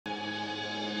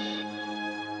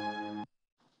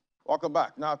Welcome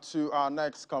back. Now to our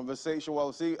next conversation.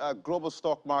 Well, see, global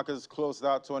stock markets closed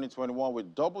out 2021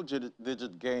 with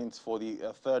double-digit gains for the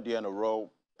third year in a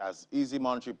row as easy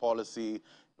monetary policy,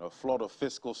 a flood of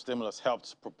fiscal stimulus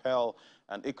helped propel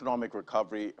an economic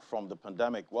recovery from the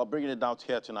pandemic. Well, bringing it down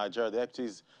here to Nigeria, the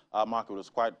equities market was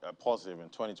quite positive in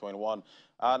 2021.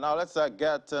 Now let's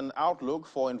get an outlook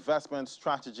for investment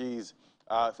strategies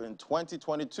in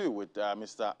 2022 with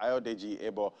Mr. Ayodeji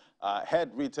Ebo,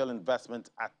 Head Retail Investment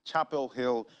at Chapel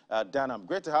Hill, Danham.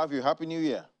 Great to have you. Happy New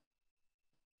Year.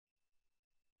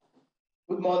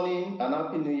 Good morning and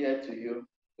Happy New Year to you,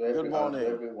 to Good morning.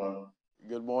 everyone.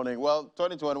 Good morning. Well,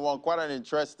 2021, quite an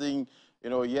interesting,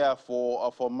 year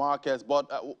for markets.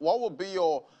 But what would be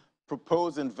your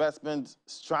proposed investment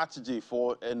strategy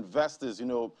for investors,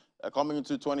 coming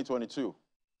into 2022?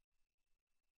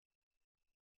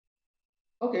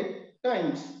 Okay,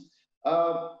 thanks.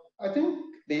 I think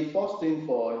the first thing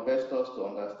for investors to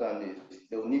understand is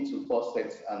they'll need to first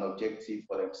set an objective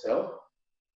for themselves.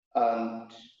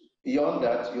 And beyond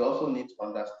that, you also need to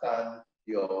understand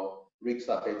your risk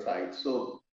appetite.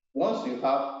 So once you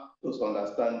have those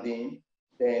understanding,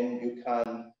 then you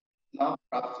can now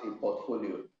craft a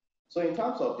portfolio. So in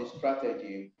terms of the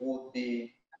strategy, we'll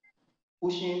be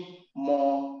pushing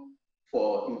more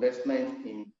for investment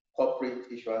in corporate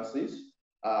issuances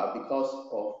because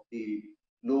of the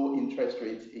low interest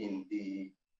rates in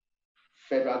the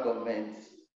federal government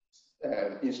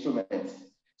instruments.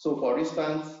 So for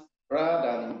instance,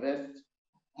 rather than invest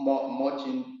much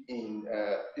in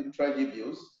treasury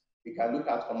bills, we can look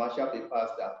at commercial papers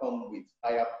that come with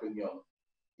higher premium.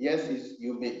 Yes,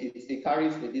 it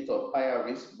carries a bit of higher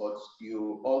risk, but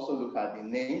you also look at the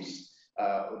names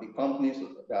of the companies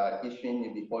that are issuing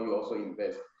it before you also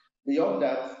invest. Beyond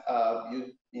that,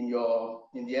 in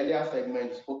the earlier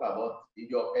segment, you spoke about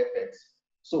your FX.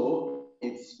 So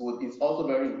it's also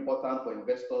very important for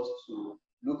investors to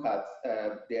look at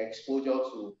their exposure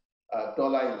to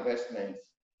dollar investments,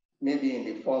 maybe in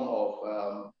the form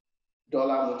of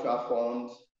dollar mutual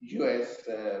funds, US,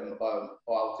 or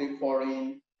I'll say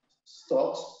foreign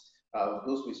stocks,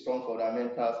 those with strong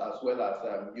fundamentals, as well as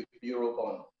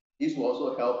Eurobond. This will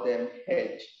also help them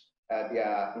hedge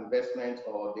their investment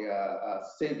or their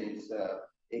savings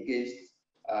against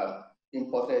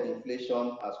imported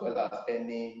inflation, as well as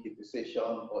any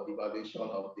depreciation or devaluation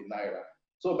of the naira.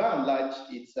 So by and large,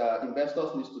 it's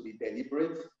investors need to be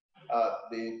deliberate. I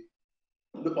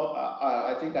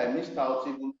think I missed out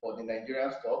even for the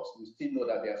Nigerian stocks. We still know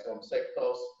that there are some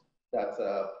sectors that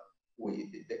we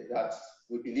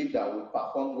believe that will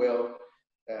perform well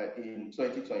in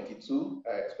 2022,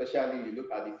 especially you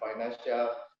look at the financial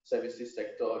services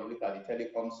sector, you look at the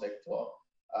telecom sector,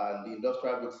 and the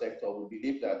industrial goods sector. We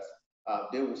believe that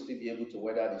they will still be able to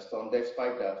weather the storm,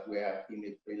 despite that we are in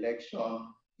a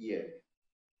pre-election year.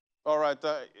 All right,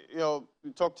 you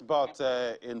talked about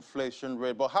inflation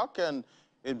rate, but how can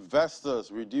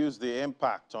investors reduce the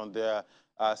impact on their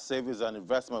savings and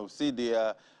investment? We see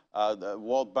the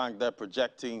World Bank, they're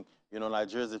projecting,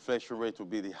 Nigeria's inflation rate will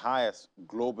be the highest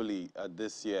globally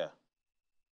this year.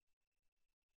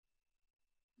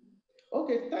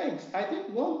 Okay, thanks. I think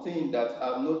one thing that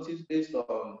I've noticed based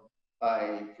on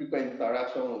my frequent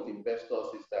interaction with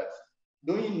investors is that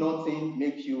doing nothing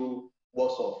makes you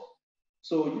worse off.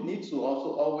 So you need to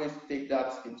also always take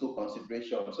that into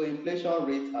consideration. So inflation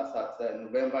rate as at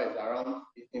November is around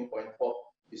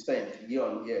 15.4% year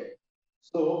on year.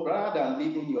 So rather than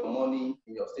leaving your money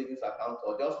in your savings account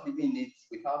or just leaving it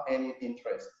without any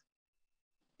interest,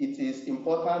 it is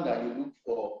important that you look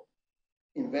for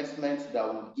investments that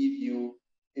will give you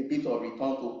a bit of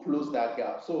return to close that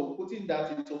gap. So putting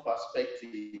that into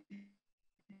perspective,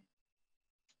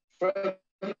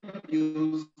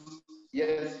 bills,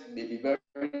 yes, may be very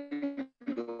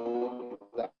low.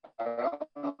 Around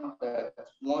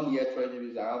 1 year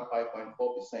treasury is around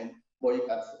 5.4%, but it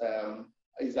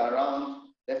is around,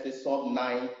 let's say, sub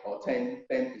 9 or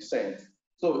 10%.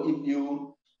 So if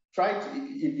you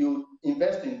if you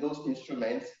invest in those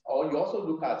instruments, or you also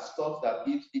look at stocks that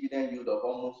give dividend yield of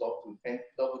almost up to 10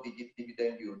 double-digit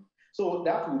dividend yield, so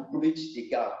that will bridge the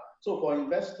gap. So for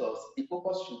investors, the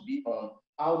focus should be on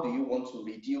how do you want to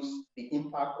reduce the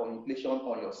impact of inflation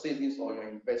on your savings or your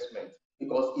investment?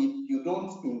 Because if you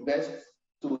don't invest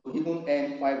to even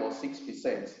earn 5 or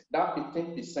 6%, that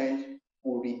 15%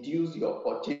 will reduce your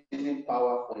purchasing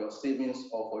power for your savings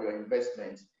or for your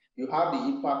investments. You have the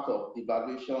impact of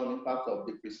devaluation, impact of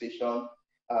depreciation.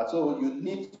 So you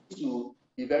need to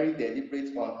be very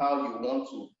deliberate on how you want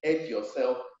to hedge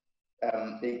yourself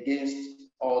against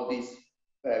all these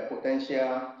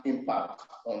potential impact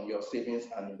on your savings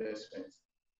and investments.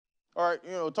 All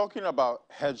right, talking about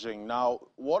hedging now,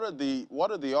 what are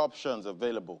the options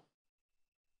available?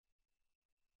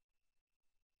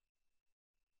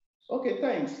 Okay,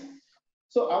 thanks.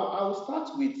 So I'll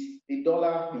start with the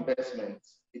dollar investment.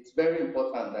 It's very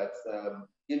important that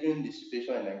given the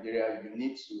situation in Nigeria, you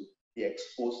need to be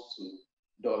exposed to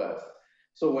dollars.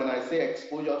 So when I say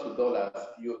exposure to dollars,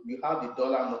 you have the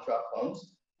dollar mutual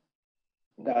funds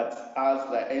that has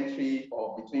the entry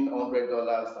of between $100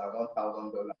 and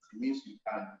 $1,000. It means you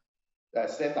can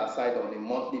set aside on a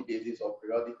monthly basis or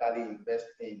periodically invest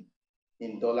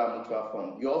in dollar mutual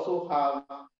fund. You also have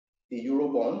the euro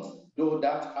bonds, though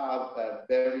that have a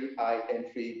very high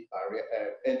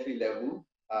entry level.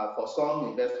 For some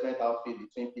investment outfit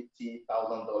between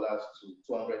 $50,000 to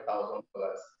 $200,000.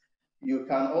 You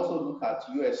can also look at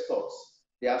US stocks.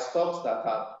 There are stocks that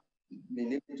have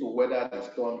been able to weather the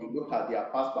storm. You look at their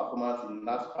past performance in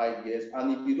the last 5 years,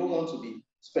 and if you don't want to be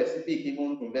specific,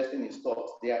 even investing in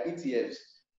stocks, there are ETFs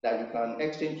that you can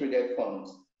exchange traded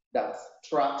funds that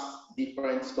tracks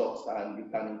different stocks and you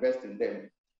can invest in them.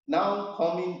 Now,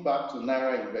 coming back to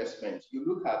Naira investment, you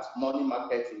look at money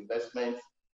market investment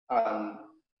and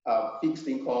fixed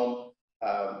income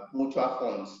mutual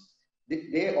funds.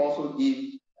 They also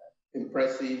give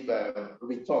impressive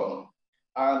return.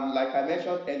 And like I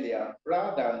mentioned earlier,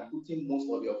 rather than putting most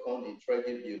of your fund in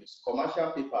treasury bills,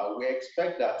 commercial paper, we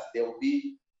expect that there will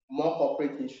be more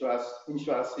corporate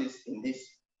insurances in this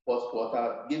first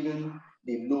quarter, given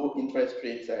the low interest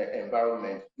rate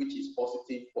environment, which is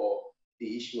positive for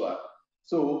the issuer.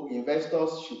 So investors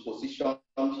should position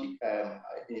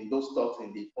in those stocks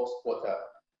in the first quarter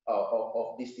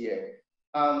of this year.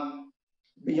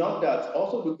 Beyond that,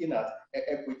 also looking at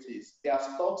equities, there are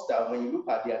stocks that when you look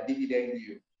at their dividend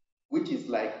yield, which is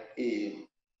like a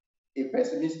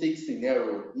pessimistic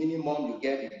scenario, minimum you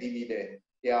get the dividend,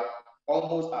 they are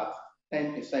almost at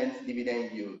 10%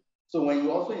 dividend yield. So when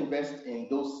you also invest in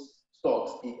those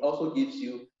stocks, it also gives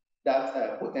you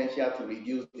that potential to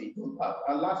reduce the impact.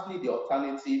 And lastly, the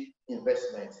alternative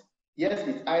investments. Yes,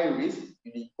 it's high risk,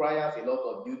 it requires a lot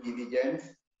of due diligence.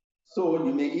 So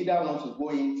you may either want to go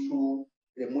in through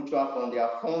the mutual fund, there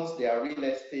are funds, there are real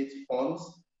estate funds,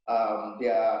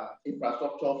 there are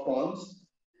infrastructure funds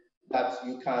that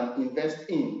you can invest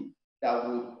in that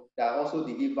also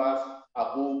delivers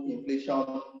above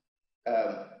inflation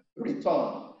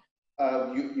return.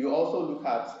 You also look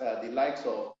at the likes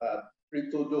of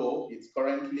crypto, though it's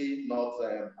currently not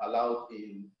allowed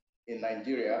in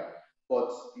Nigeria, but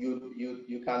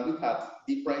you can look at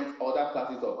different other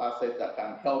classes of assets that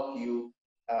can help you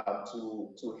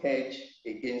to hedge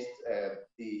against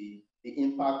the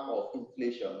impact of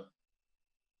inflation.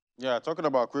 Yeah, talking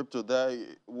about crypto, there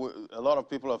a lot of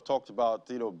people have talked about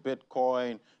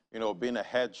Bitcoin, being a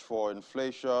hedge for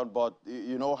inflation, but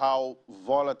you know how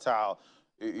volatile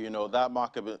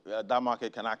that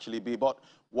market can actually be. But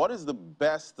what is the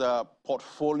best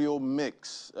portfolio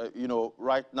mix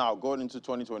right now going into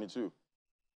 2022?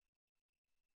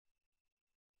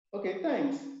 Okay,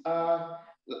 thanks.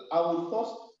 I would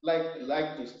first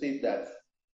like to state that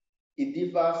it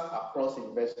differs across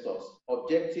investors.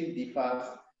 Objective differs,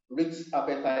 risk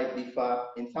appetite differ.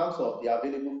 In terms of the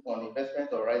available fund, investment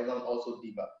horizon also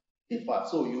differ.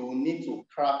 So you will need to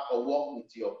craft or work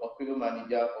with your portfolio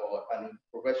manager or a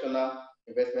professional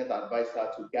investment advisor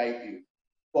to guide you.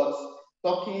 But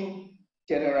talking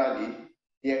generally,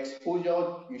 the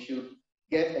exposure, you should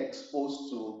get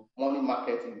exposed to money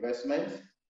market investments.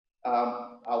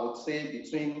 I would say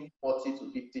between 40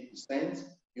 to 50%.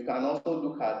 You can also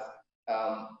look at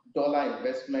dollar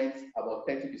investments, about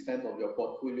 30% of your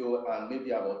portfolio, and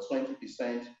maybe about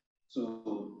 20%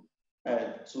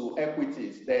 to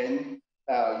equities. Then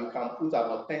you can put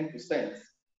about 10%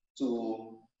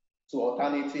 to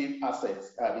alternative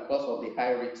assets because of the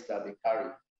high risks that they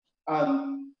carry.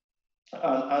 And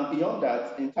beyond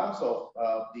that, in terms of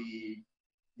the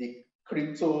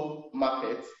crypto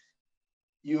market,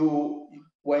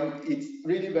 when it's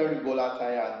really very volatile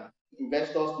and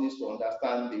investors need to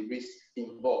understand the risk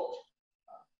involved.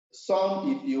 Some,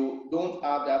 if you don't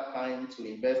have that time to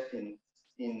invest in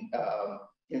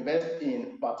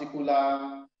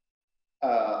particular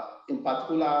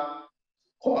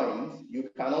coins, you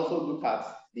can also look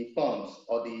at the funds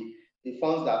or the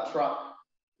funds that track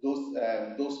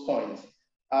those coins.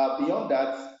 Beyond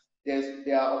that,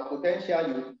 there are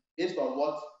potential, based on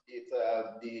what is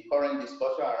the current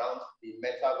discussion around the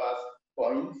metaverse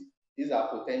coins. These are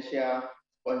potential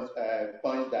coins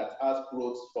that has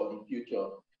growth for the future.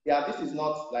 Yeah, this is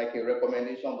not like a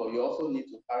recommendation, but you also need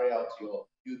to carry out your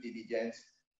due diligence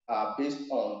based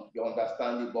on your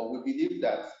understanding. But we believe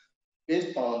that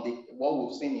based on what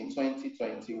we've seen in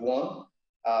 2021,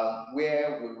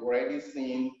 where we've already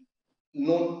seen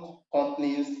known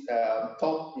companies,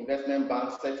 top investment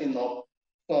banks setting up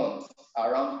funds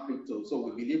around crypto. So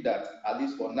we believe that, at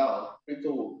least for now,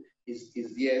 crypto is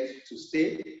yet to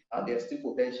stay, and there's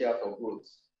still potential for growth.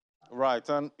 Right,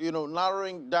 and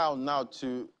narrowing down now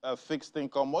to fixed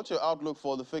income, what's your outlook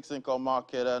for the fixed income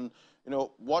market, and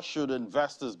what should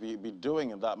investors be doing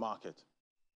in that market?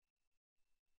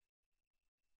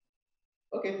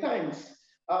 Okay, thanks.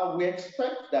 We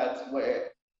expect that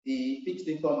where the fixed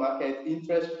income market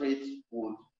interest rates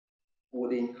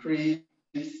would increase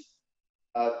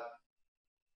uh,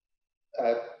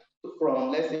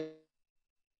 from, let's say,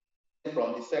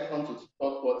 from the second to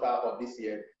third quarter of this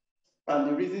year. And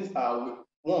the reasons are,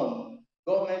 one,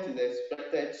 government is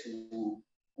expected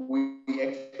we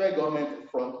expect government to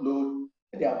front load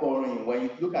their borrowing. When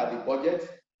you look at the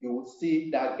budget, you will see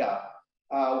that gap.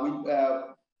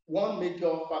 One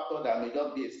major factor that may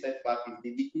just be a setback is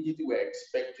the liquidity we're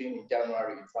expecting in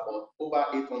January. It's about over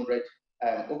 800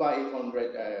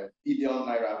 billion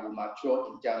naira will mature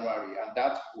in January, and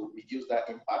that would reduce that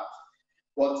impact.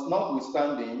 But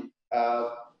notwithstanding,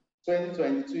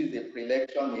 2022 is a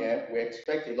pre-election year. We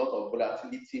expect a lot of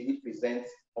volatility, which presents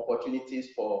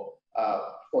opportunities for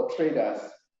traders.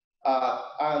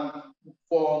 And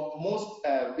for most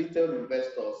retail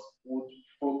investors, would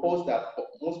propose that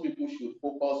most people should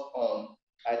focus on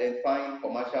identifying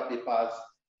commercial papers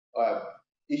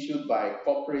issued by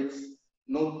corporates,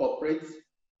 known corporates,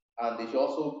 and they should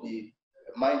also be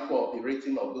mindful of the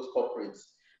rating of those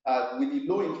corporates. With the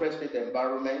low interest rate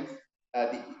environment,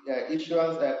 the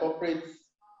corporate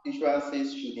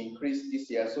issuances should increase this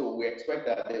year, so we expect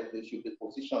that they should be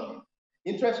positioning.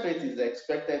 Interest rate is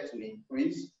expected to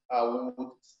increase. We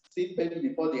would see maybe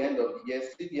before the end of the year,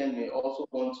 CBN may also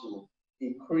want to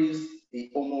increase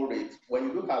the OMO rate. When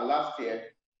you look at last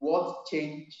year, what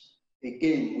changed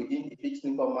again within the fixed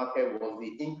income market was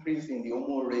the increase in the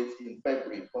OMO rate in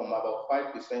February from about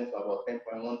 5% to about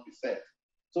 10.1%.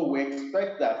 So we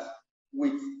expect that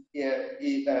with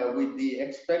the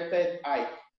expected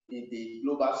hike in the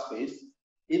global space,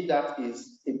 if that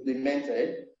is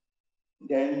implemented,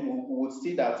 then we would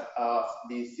see that our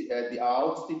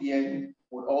CBN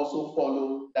would also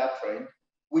follow that trend,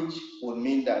 which would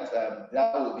mean that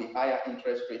that will be higher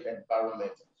interest rate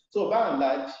environment. So by and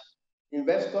large,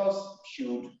 investors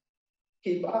should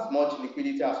keep as much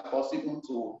liquidity as possible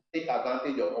to take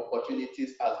advantage of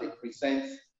opportunities as they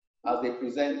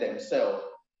present themselves.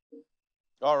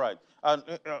 All right. And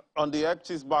on the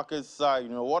equities market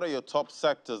side, what are your top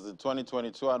sectors in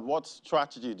 2022, and what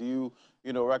strategy do you,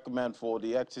 recommend for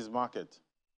the equities market?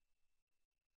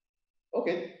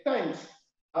 Okay, thanks.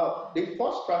 The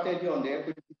first strategy on the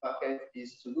equity market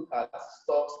is to look at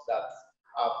stocks that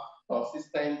have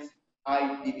consistent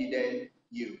high dividend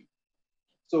yield.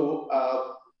 So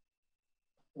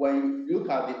when you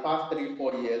look at the past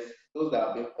 3-4 years, those that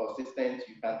have been consistent,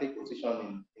 you can take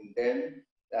position in them.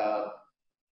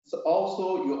 So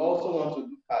you also want to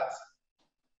look at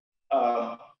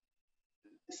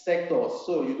sectors.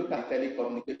 So you look at the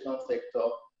telecommunication sector.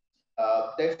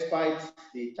 Despite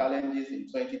the challenges in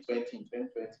 2020 and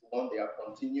 2021, they have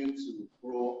continued to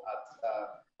grow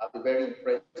at a very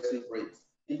impressive rate.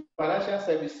 The financial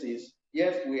services,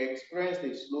 yes, we experienced a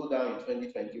slowdown in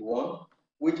 2021,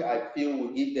 which I feel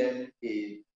will give them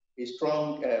a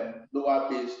strong lower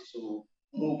base to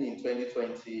move in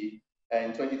 2020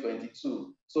 and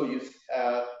 2022. So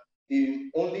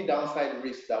the only downside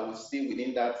risk that we see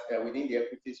within the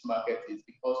equities market is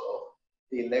because of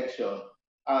the election.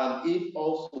 And if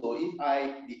the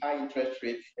high interest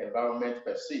rate environment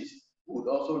persists, would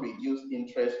also reduce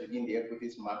interest within the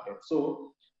equities market.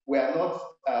 So we are not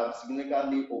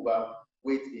significantly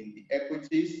overweight in the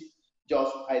equities.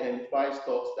 Just identify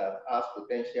stocks that has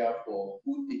potential for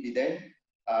good dividend.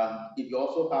 And if you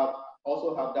also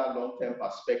have that long-term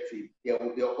perspective, there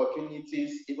will be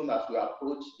opportunities even as we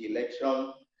approach the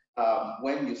election.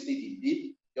 When you see the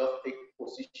dip, just take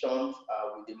positions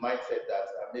with the mindset that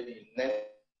maybe next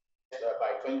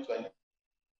by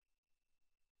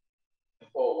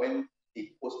 2024, when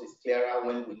the post is clearer,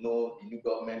 when we know the new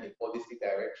government, the policy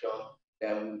direction,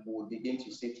 then we will begin to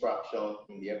see traction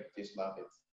in the equities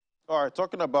markets. All right,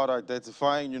 talking about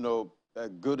identifying,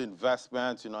 good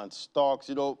investments, and stocks,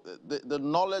 the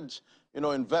knowledge,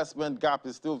 investment gap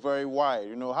is still very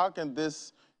wide. How can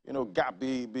this, gap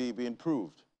be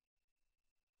improved?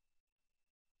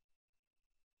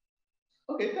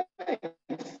 Okay,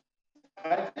 thanks.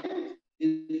 I think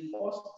the first